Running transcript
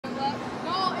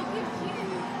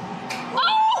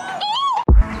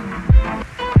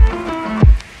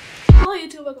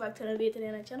back to another video today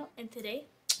on our channel, and today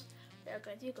we are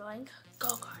going to be going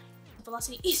go-kart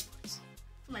Velocity Esports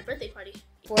for my birthday party.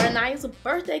 For Anaya's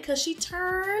birthday, because she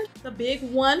turned the big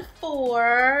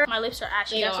 1-4. My lips are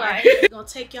ashy, that's why. We're gonna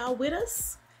take y'all with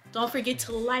us. Don't forget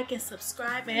to like and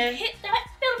subscribe and hit that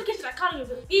bell notification icon on your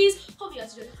video, please. Hope you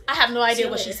guys enjoy. I have no idea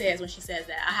what she says when she says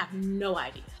that. I have no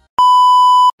idea.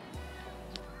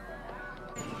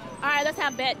 Alright, let's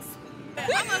have bets.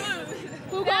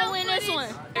 Who gonna win this one?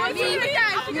 You won.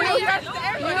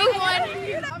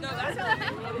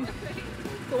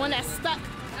 The one that's stuck.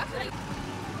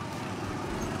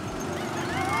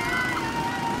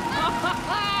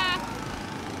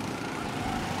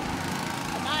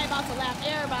 I'm about to laugh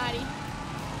everybody.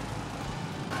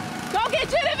 Go get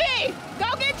Genevieve!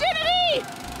 Go get Genevieve!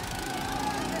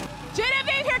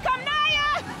 Genevieve, here come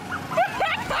Naya!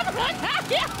 Here comes Naya!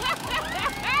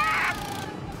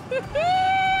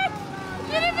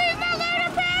 Genevieve's not letting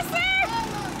her pass her!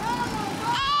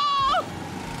 Oh!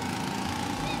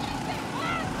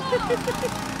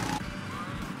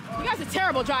 You guys are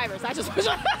terrible drivers. I just wish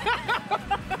I...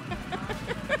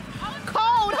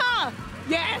 Cold, huh?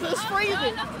 Yes, it's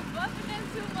freezing.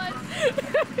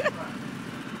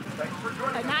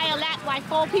 Anaya lapped like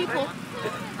 4 people.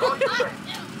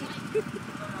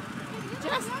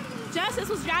 Justice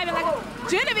was driving like a...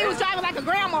 Genevieve was driving like a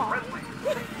grandma. It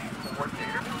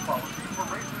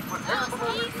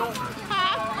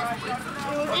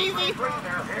was easy.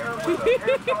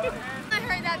 I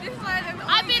heard that this one.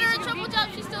 I beat her in triple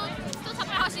jump. She's still talking about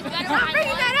how she's better. I'm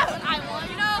bringing that up. I won.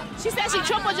 You know. She said she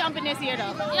triple jumping this year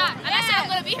though. Yeah, and I said I'm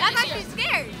gonna beat her. That's why she's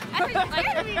scared. I'm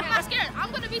not scared.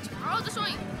 I'm gonna beat you. I'll destroy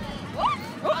you. What?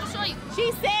 I'll destroy you. She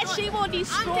said she will I'm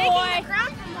destroy. taking the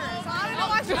crown from her, so I don't know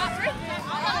why she's drinking.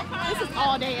 This is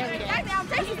all day, every day.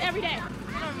 This is every day.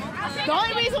 The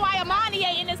only reason why Amani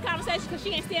ain't in this conversation because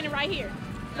she ain't standing right here.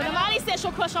 But Amani said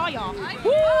she'll crush all y'all.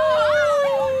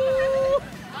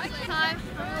 Time.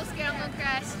 I'm a little scared I'm gonna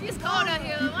crash. It's cold out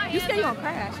here. You scared you gonna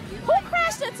crash? Who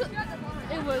crashed into?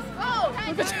 It was. Oh,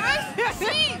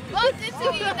 she bumped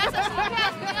into me. That's what she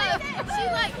passed me up. She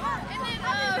like, and then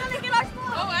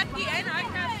Oh, at the end I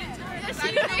crashed into her. I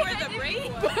didn't know where the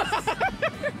brake was.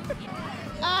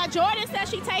 Jordan said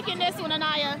she taking this one,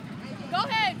 Anaya. go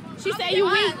ahead. She said you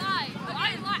weak. I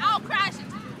lie. I'll crash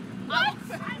into you. What?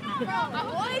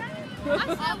 I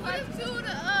said, what if two of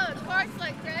the parts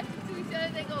like crash into each other?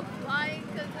 They go flying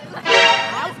because they like.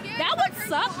 That would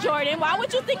suck, Jordan. Why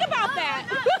would you think about that?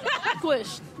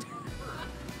 Squish.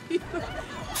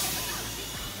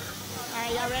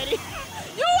 Alright, y'all ready?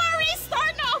 You already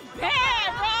starting off bad,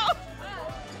 bro.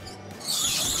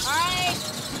 Alright,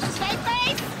 straight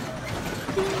face.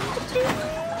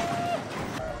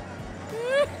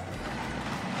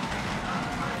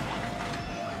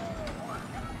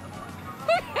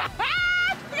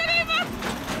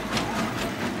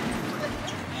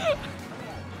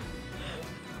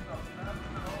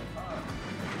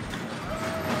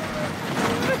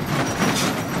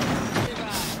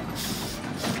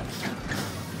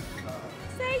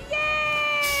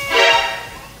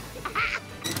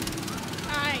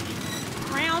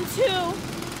 Round two.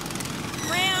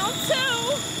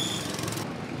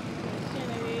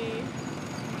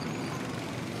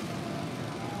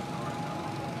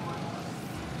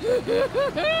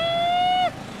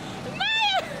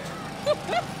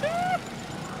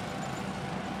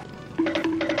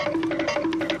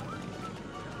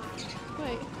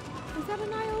 Wait, is that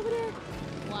Anaya over there?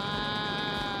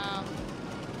 Wow.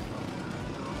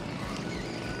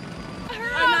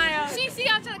 Anaya. See,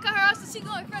 I'm trying to cut her off, so she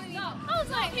go in front of me. I was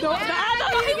like, he wanted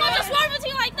to swerve into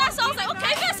you like that, so I was like,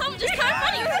 okay, guess I'm just cut in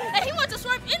front of you. And he wanted to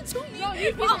swerve into me.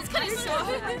 I was cutting so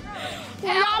hard.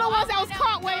 Well, y'all the ones that was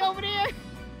caught way over there?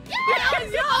 Yeah,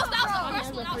 that was the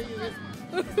first one.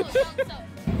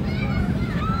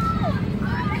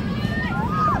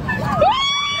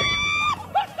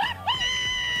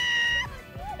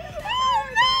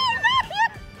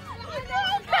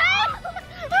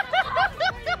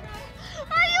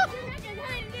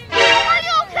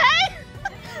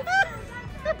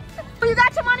 You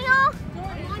got your money on?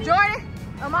 Jordan?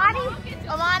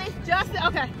 Amani? Justin?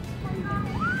 Okay.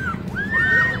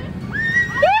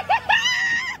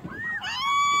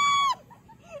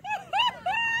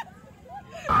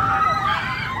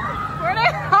 Where they?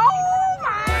 Oh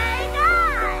my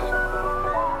God!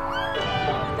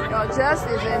 Yo,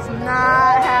 Justice is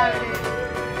not having it.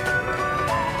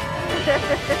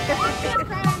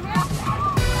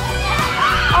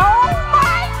 Oh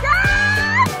my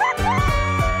God!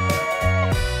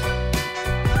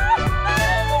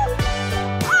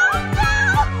 Oh no!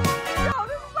 Yo,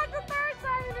 this is like the 3rd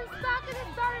time it is stuck and it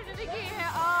started it again.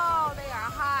 Oh, they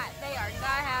are hot.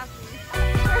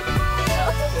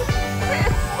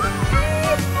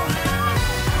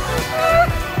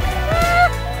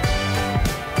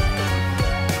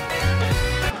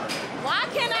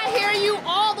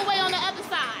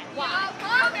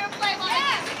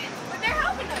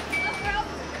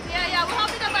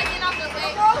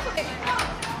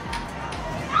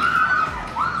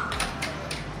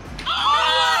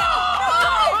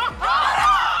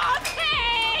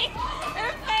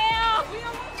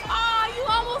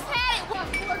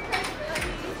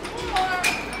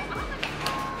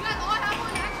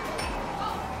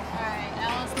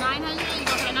 900? You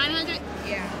go for the 900?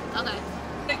 Yeah. Okay.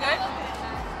 Is it good?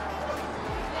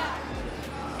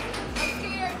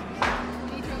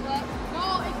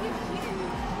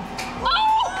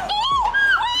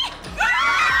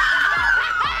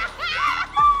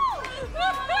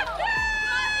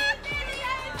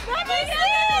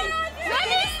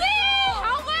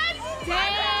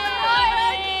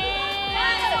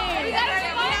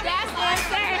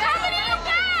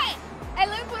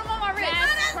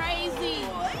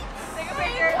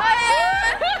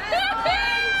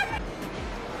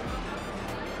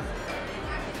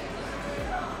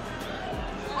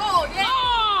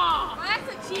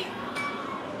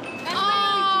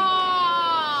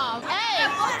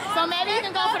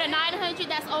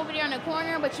 That's over there in the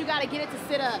corner, but you gotta get it to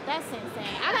sit up. That's insane.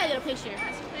 I gotta get a picture.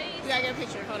 You gotta get a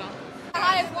picture. Hold on. The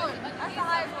highest one. That's the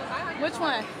highest one. Which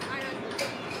one?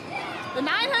 The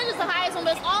 900 is the highest one,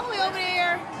 but it's all the way over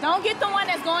there. Don't get the one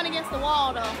that's going against the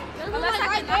wall, though. Unless I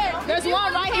right there. There's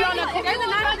one right here on the corner. There's a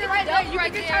 900 right there. You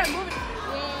can just try to move it.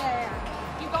 Yeah.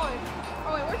 Keep going.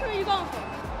 Oh wait, which one are you going for?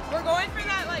 We're going for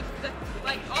that, like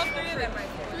all three of them right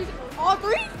there. All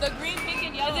three? The green, pink,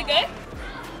 and yellow. Is it good?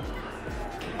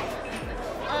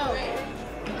 Oh.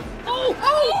 Oh! Oh!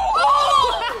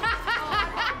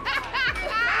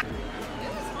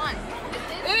 This is fun.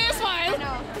 It is fun.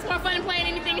 It's more fun than playing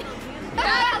anything. We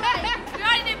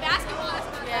already did basketball last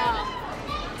time. Yeah.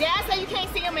 Dad said you can't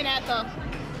see him in that though.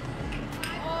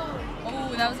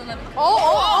 Oh, that was 11.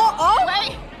 Oh!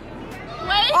 Wait.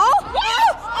 Wait. Oh!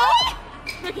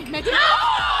 Ricky, make it.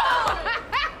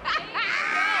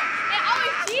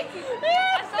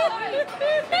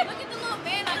 Look at the little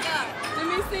band I got. Let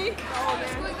me see. Oh, man.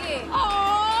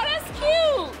 Oh, that's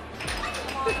cute.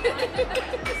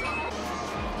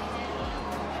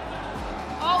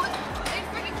 Oh, it's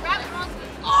freaking rabbit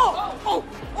monsters. Oh, oh, oh,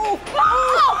 oh, oh.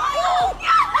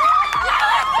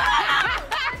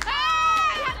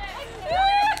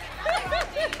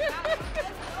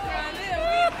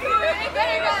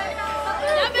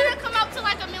 That better come up to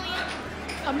like $1 million.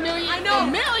 $1 million? I know.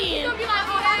 $1 million? You'll be like,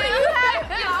 oh, how many you have?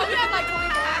 Yeah, you have like 24.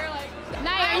 Like,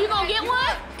 Naya, are you gonna get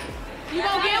one? You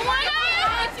gonna get one,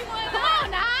 Naya? Come on,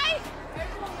 Naya.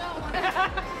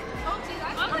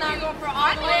 I'm not going for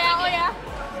all the way out. Oh, yeah.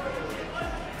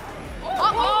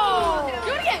 Oh!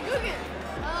 Do it again, do it again.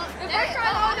 Go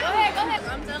ahead.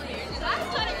 I'm telling you. I'm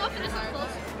trying to go for this one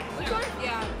close. Which one?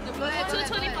 Yeah. The blue.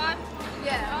 225?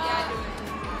 Yeah.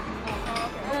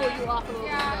 Oh, you off a little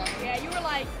bit. Yeah, you were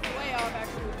like way off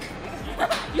actually.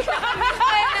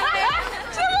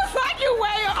 She looks like you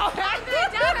way off. I did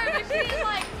down her, but she's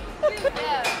like,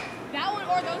 yeah. That one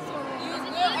or those two. You was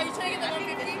good? Are you trying to get the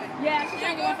 150? Yeah, she's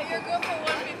trying to get 150. You're good for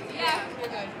 150. Yeah. You're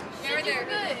good. Yeah, right there.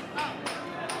 Good.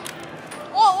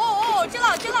 Oh, chill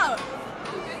out.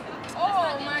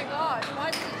 Oh my gosh,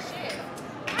 why did it shit?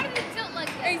 How did it tilt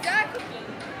like that? Exactly.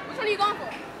 Which one are you going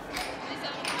for?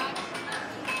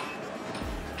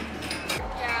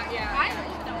 Yeah. I know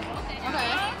that one.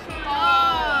 Okay.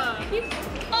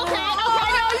 Okay,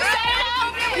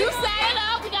 you set it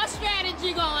up. We got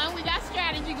strategy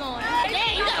going.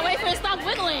 Dang, you gotta wait for it to stop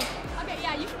wiggling. Okay,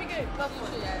 yeah, you should be good. Go for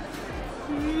it.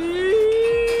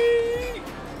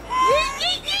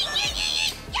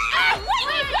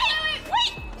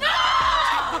 Wait. No!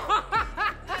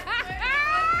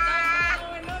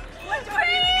 What's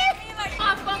like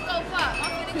Funko Pop.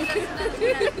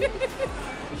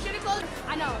 You should have closed. I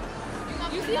know.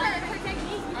 You see her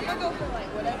technique. I'm gonna go for like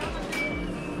whatever.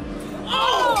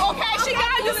 Oh, okay, she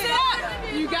got it to sit up.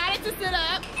 You got it to sit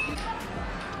up.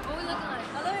 What we looking like?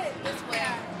 I love it this way.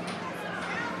 I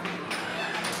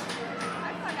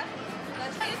feel like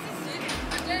that's to sit.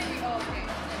 I'm getting me. Oh, okay.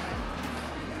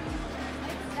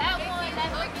 That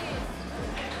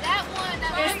one.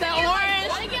 It's the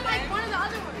orange. I get like one of the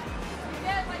other ones.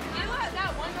 Yeah, like you have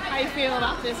that one. How you feel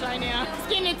about this right now? It's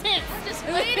getting intense. Just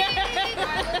waiting. Let's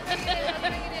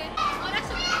bring it in. Oh,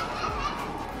 that's okay.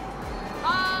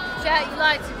 Chat, you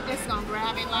lied to me. It's gonna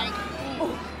grab it like.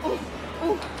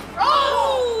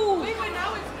 Oh! Wait, but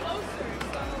now it's closer.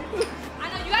 So. I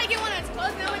know, you gotta get one that's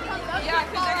close, then when it comes up. Yeah,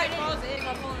 because they're gonna close it.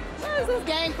 What is this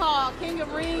game called? King of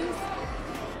Rings?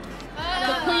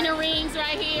 The Queen of Rings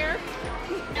right here.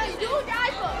 No, you do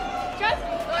guys, trust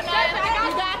me.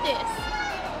 You got this.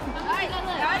 Alright, ready?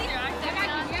 I got you.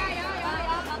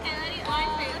 Yeah. Okay, ready?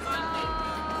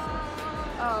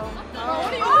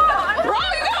 Bro,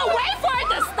 you gotta wait for it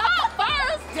to stop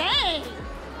first. Dang.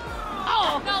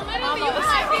 Oh. No, literally, you was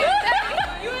like this.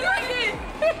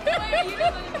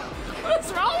 What's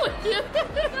wrong with you? No,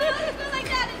 it's not like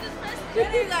that. It's just press.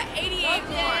 It's like 88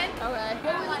 more. Okay.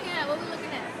 What are we looking at?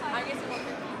 I guess it's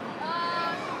 150.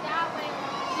 That way.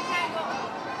 You can't go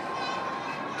up.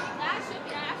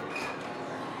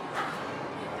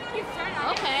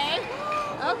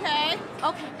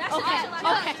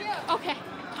 Okay.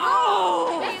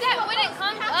 Oh! It's that when it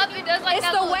comes up, it does like It's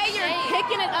that the little way you're shake.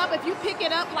 picking it up. If you pick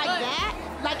it up like that,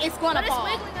 like it's gonna But it's fall.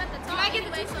 wiggling at the top. You gotta get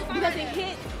the Because 225. it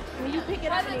hits, when you pick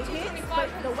it up and it hits, but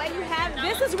the way you have,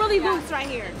 this is really loose right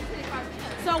here.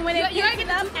 So when it picks it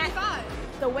up at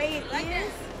the way it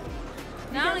is,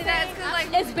 Not only that, it's because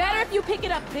like it's better if you pick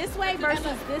it up this way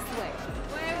versus this way.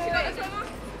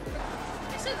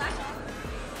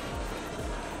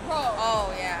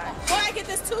 oh yeah. Boy, I get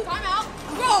this too. Time out.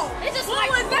 Bro, It's just what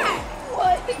like was that?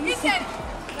 What? He said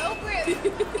no grip.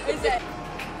 Is that?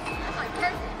 That's like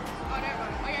perfect. Oh, never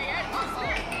mind. Oh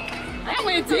yeah. That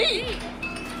went deep.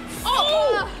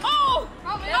 Oh!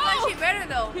 That's actually better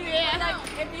though. Yeah. Like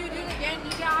if you do it again,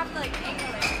 you gotta have to like angle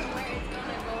it to where it's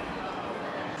gonna go.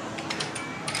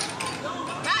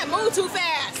 That moved too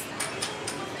fast.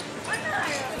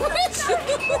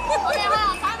 Okay, hold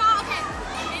on. Time out. Okay.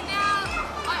 And now.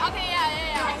 Okay,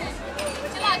 yeah. Okay.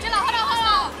 Chill out. Hold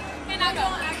on. Okay, now go.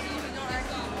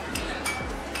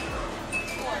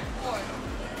 Four.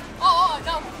 Oh,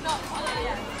 no. Oh,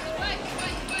 yeah. Wait.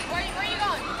 Where you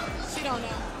going? She don't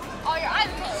know. Oh, your eyes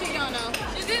closed. She don't know.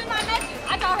 She's in my message.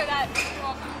 I told her that.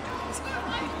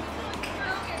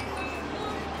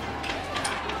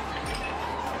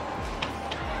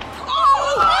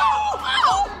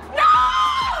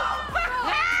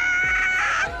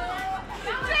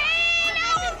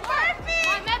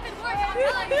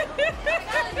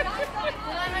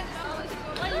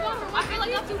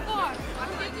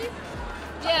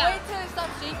 Yeah. Wait till it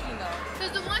stops shaking though.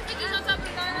 Because the 150 is on top of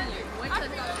the 900. Wait till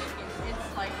it stops shaking.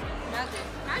 It's like magic.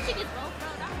 Magic is both, bro.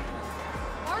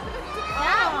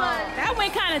 That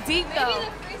went kind of deep though. Maybe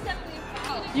the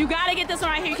 375. You gotta get this one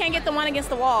right here. You can't get the one against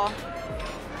the wall.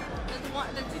 The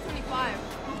 225.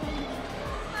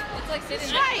 It's like sitting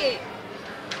Try it.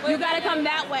 You gotta come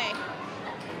that way.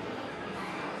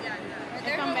 right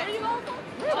there. Come back.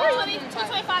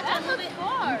 225 just a little bit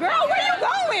more. Girl, where you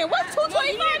going? What's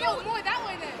 225? Go more that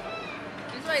way then.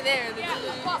 It's right there.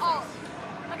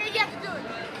 Okay, you have to do it.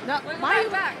 No, Why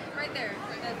back? Right there.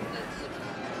 That's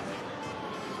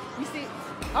you see?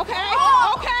 Okay.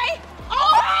 Okay. Oh,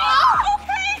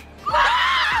 okay.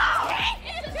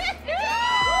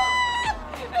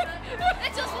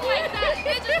 It's just like that.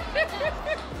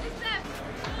 It's that.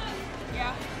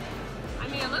 yeah. I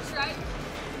mean, it looks right.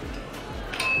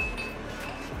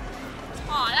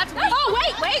 Oh, that's weak. Oh,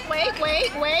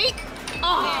 wait.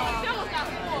 Oh.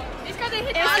 It's because they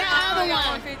hit It's the other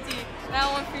one. 150. That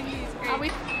 150 is great. Are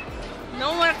we?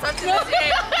 No one touches this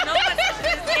game. No one touches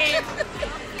this game.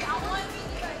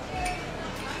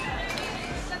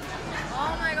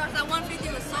 Oh my gosh, that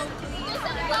 150 was so clean.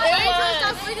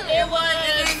 It was.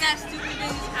 And then that stupid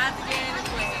thing just had to get in its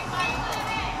way.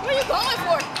 What are you going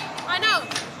for? I know.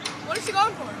 What is she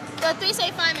going for? The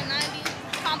 375 and 90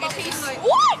 combo piece.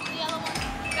 What? The yellow one.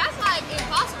 That's like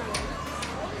impossible.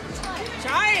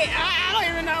 Try it. I don't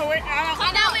even know where.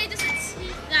 And that way, just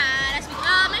nah, that's weak.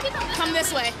 Maybe Come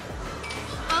this way.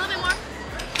 A little bit more.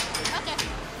 Okay.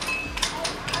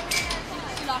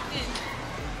 She locked in.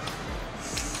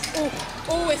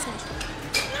 Oh, it's going.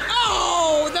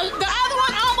 Oh, the other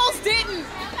one almost didn't.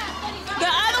 The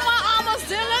other one almost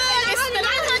didn't. It's the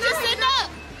 900 sitting up.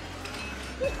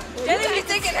 Jenny's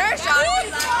taking her shot.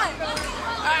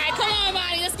 All right, come on,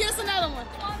 buddy. Let's give us another one.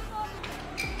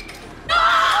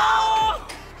 No!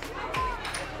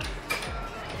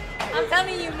 I'm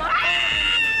telling you, Mom.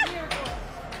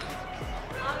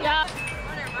 Yeah.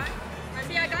 Oh, never mind. I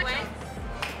see, I got you.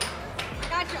 I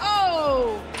got you.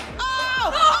 Oh!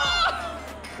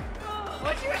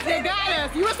 What you They got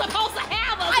us. You were supposed to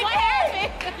have us. What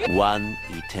happened? One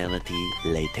eternity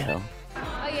later.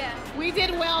 Oh yeah. We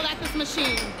did well at this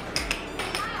machine.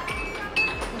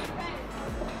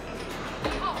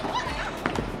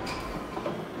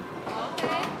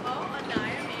 Okay. Oh, a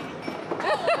nine, maybe.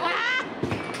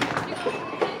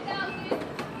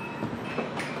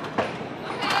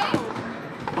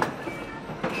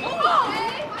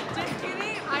 Just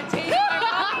kidding. I changed my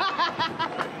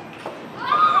mind.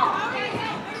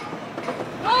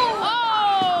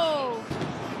 Oh!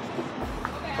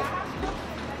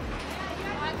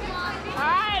 All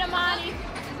right, Amani.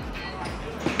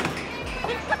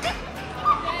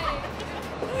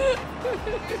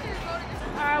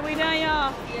 All right, we done,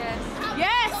 y'all. Yes.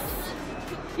 Yes.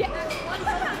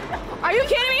 Yeah. Are you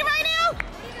kidding me right now?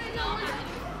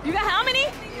 You got how many?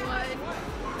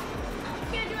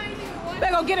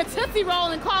 Better go get a Tootsie Roll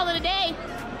and call it a day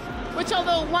with your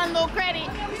one little credit.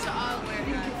 We should all wear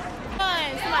that.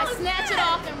 Run. Somebody snatch it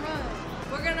off and run.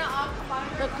 We're gonna occupy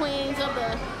The queens of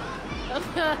the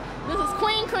this is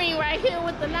Queen Cream right here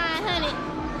with the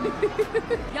 900.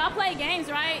 Y'all play games,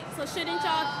 right? So shouldn't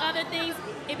y'all other things,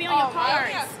 it be on your cards?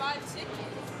 We have 5 tickets.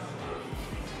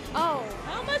 Oh,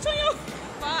 how much on your?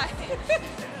 5.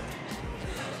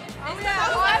 I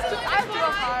have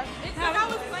 205. I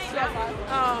was playing.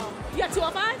 Oh, you got 205?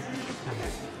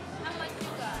 How much you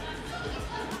got?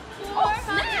 Oh,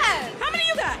 snap! How many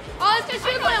you got? Oh, it's because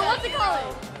you're playing, what's it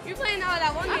called? You're playing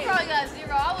that one game. I probably got 0.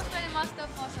 I was spending my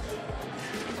stuff on something.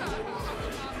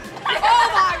 Oh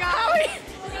my God!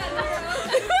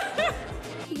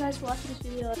 Thank you guys for watching this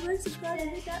video. Like, subscribe, and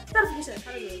hit that notification.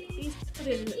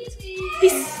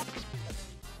 Peace.